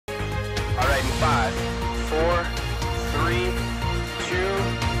right, in 5, 4, 3, 2,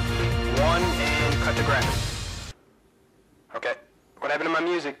 1, and cut the graphics. Okay, what happened to my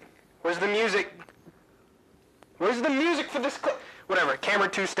music? Where's the music? Where's the music for this clip? Whatever, camera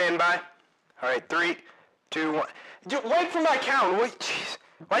 2, stand by. All right, 3, 2, 1. Dude, wait for my count. Wait, jeez.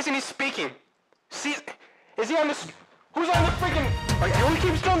 Why isn't he speaking? See, is he on the... Who's on the freaking... Who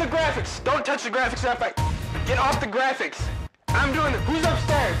keeps doing the graphics? Don't touch the graphics. Get off the graphics. I'm doing it. Who's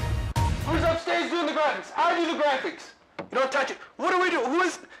upstairs? Who's upstairs doing the graphics? I do the graphics. You don't touch it. What do we do? Who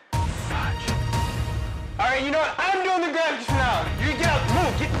is... Fudge. All right, you know what? I'm doing the graphics from now on. You get out.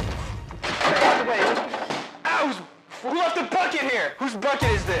 Move. Get out the way. Ow! Who left the bucket here? Whose bucket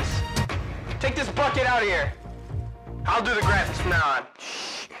is this? Take this bucket out of here. I'll do the graphics from now on.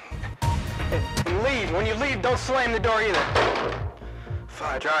 Shh. And leave. When you leave, don't slam the door either.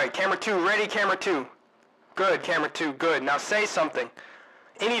 Fudge. All right, camera 2, ready, camera 2. Good, camera 2, good. Now say something.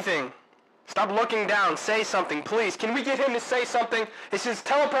 Anything. Stop looking down. Say something, please. Can we get him to say something? Is his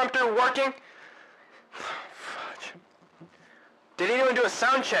teleprompter working? Fudge. Did anyone do a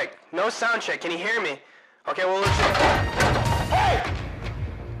sound check? No sound check. Can you hear me? Okay, well, let's... Hey!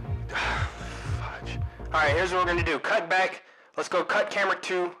 Fudge. All right, here's what we're going to do. Cut back. Let's go cut camera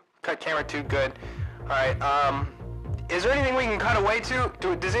 2. Cut camera 2, good. All right, is there anything we can cut away to?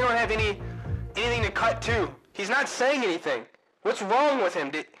 Does anyone have anything to cut to? He's not saying anything. What's wrong with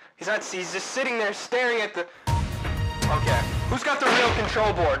him? He's just sitting there staring at the... Okay. Who's got the real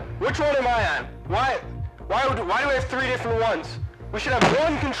control board? Which one am I on? Why do we have 3 different ones? We should have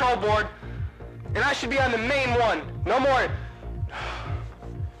one control board, and I should be on the main one. No more.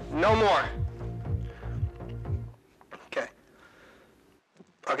 No more. Okay.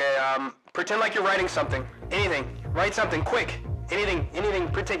 Okay, pretend like you're writing something. Anything. Write something, quick. Anything,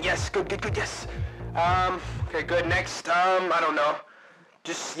 pretend, yes, good, yes. Okay, good, next, I don't know.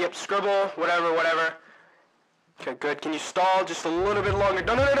 Just, yep, scribble, whatever. Okay, good, can you stall just a little bit longer?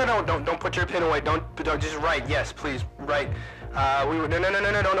 No, don't put your pen away, don't, just write, yes, please, write.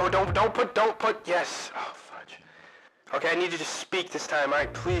 No, don't put, yes. Oh, fudge. Okay, I need you to speak this time,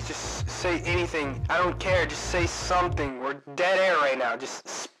 alright, please just say anything. I don't care, just say something. We're dead air right now,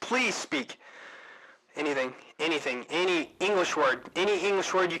 just please speak. Anything, any English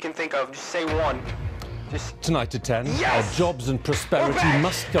word you can think of, just say one. Tonight at 10, yes! Jobs and prosperity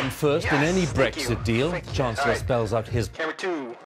must come first in any Brexit deal. Chancellor spells out his... Camera 2.